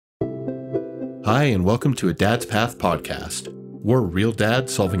Hi, and welcome to A Dad's Path podcast. We're real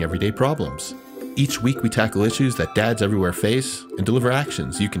dads solving everyday problems. Each week we tackle issues that dads everywhere face and deliver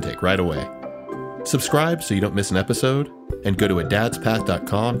actions you can take right away. Subscribe so you don't miss an episode, and go to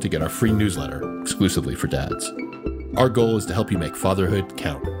adadspath.com to get our free newsletter exclusively for dads. Our goal is to help you make fatherhood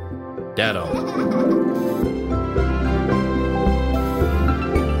count. Dad on.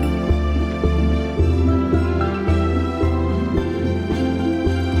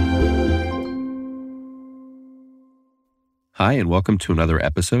 Hi, and welcome to another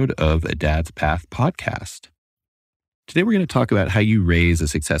episode of A Dad's Path podcast. Today we're going to talk about how you raise a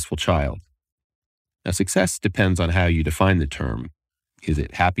successful child. Now, success depends on how you define the term. Is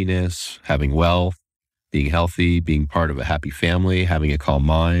it happiness, having wealth, being healthy, being part of a happy family, having a calm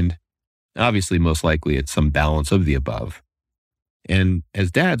mind? And obviously, most likely, it's some balance of the above. And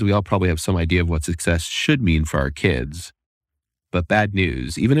as dads, we all probably have some idea of what success should mean for our kids. But bad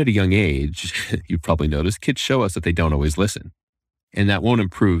news, even at a young age, you've probably noticed, kids show us that they don't always listen. And that won't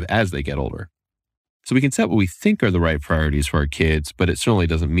improve as they get older. So we can set what we think are the right priorities for our kids, but it certainly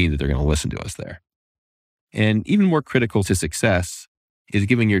doesn't mean that they're going to listen to us there. And even more critical to success is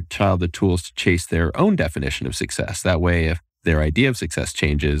giving your child the tools to chase their own definition of success. That way, if their idea of success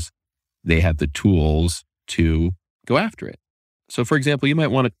changes, they have the tools to go after it. So for example, you might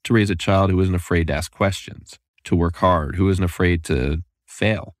want to raise a child who isn't afraid to ask questions, to work hard, who isn't afraid to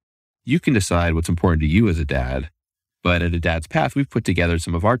fail. You can decide what's important to you as a dad, but at A Dad's Path, we've put together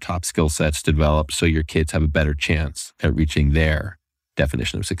some of our top skill sets to develop so your kids have a better chance at reaching their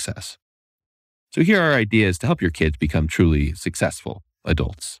definition of success. So here are our ideas to help your kids become truly successful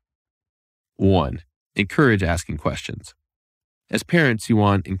adults. 1, encourage asking questions. As parents, you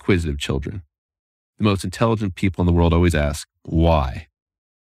want inquisitive children. The most intelligent people in the world always ask, why?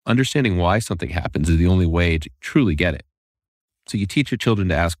 Understanding why something happens is the only way to truly get it. So you teach your children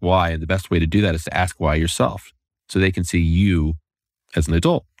to ask why, and the best way to do that is to ask why yourself, so they can see you as an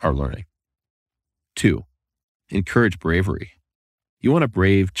adult are learning. 2, encourage bravery. You want a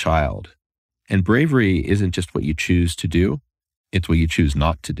brave child, and bravery isn't just what you choose to do, it's what you choose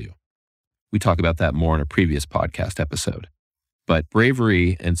not to do. We talk about that more in a previous podcast episode. But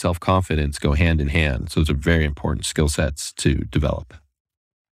bravery and self-confidence go hand in hand, so those are very important skill sets to develop.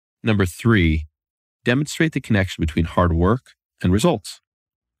 3, demonstrate the connection between hard work and results.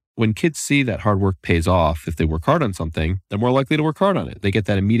 When kids see that hard work pays off, if they work hard on something, they're more likely to work hard on it. They get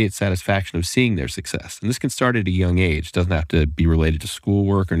that immediate satisfaction of seeing their success. And this can start at a young age. It doesn't have to be related to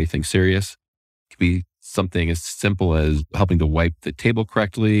schoolwork or anything serious. It could be something as simple as helping to wipe the table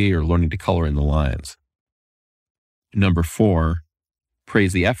correctly or learning to color in the lines. 4,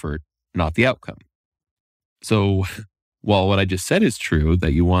 praise the effort, not the outcome. So while what I just said is true,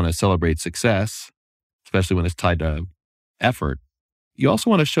 that you want to celebrate success, especially when it's tied to effort, you also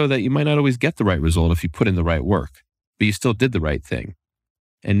want to show that you might not always get the right result if you put in the right work, but you still did the right thing.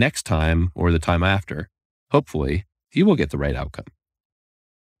 And next time, or the time after, hopefully, you will get the right outcome.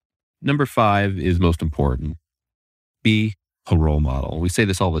 5 is most important. Be a role model. We say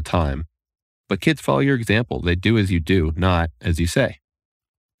this all the time, but kids follow your example. They do as you do, not as you say.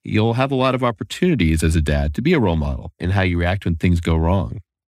 You'll have a lot of opportunities as a dad to be a role model in how you react when things go wrong.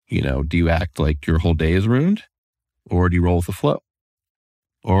 Do you act like your whole day is ruined? Or do you roll with the flow?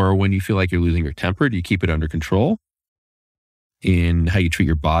 Or when you feel like you're losing your temper, do you keep it under control? In how you treat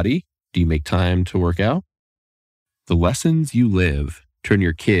your body, do you make time to work out? The lessons you live turn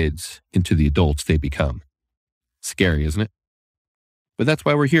your kids into the adults they become. Scary, isn't it? But that's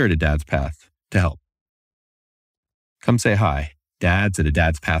why we're here at A Dad's Path, to help. Come say hi,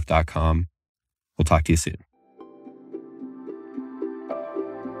 dads@adadspath.com. We'll talk to you soon.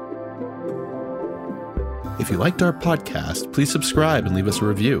 If you liked our podcast, please subscribe and leave us a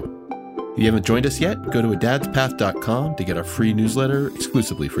review. If you haven't joined us yet, go to adadspath.com to get our free newsletter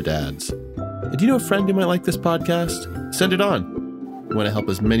exclusively for dads. And do you know a friend who might like this podcast? Send it on. We want to help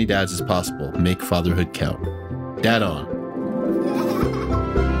as many dads as possible make fatherhood count. Dad on.